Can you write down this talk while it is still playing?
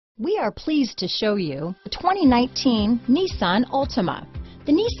We are pleased to show you the 2019 Nissan Altima.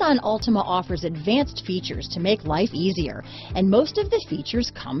 The Nissan Altima offers advanced features to make life easier, and most of the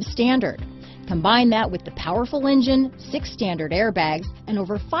features come standard. Combine that with the powerful engine, 6 standard airbags, and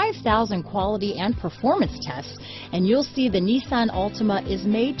over 5,000 quality and performance tests, and you'll see the Nissan Altima is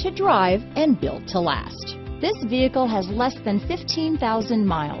made to drive and built to last. This vehicle has less than 15,000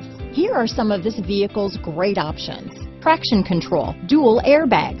 miles. Here are some of this vehicle's great options: traction control, dual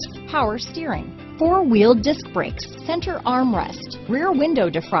airbags, power steering, 4-wheel disc brakes, center armrest, rear window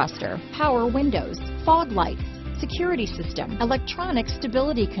defroster, power windows, fog lights, security system, electronic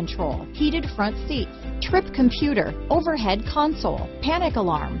stability control, heated front seats, trip computer, overhead console, panic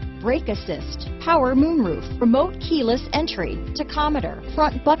alarm, brake assist, power moonroof, remote keyless entry, tachometer,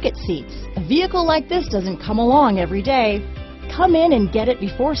 front bucket seats. A vehicle like this doesn't come along every day. Come in and get it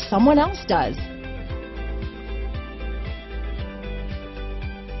before someone else does.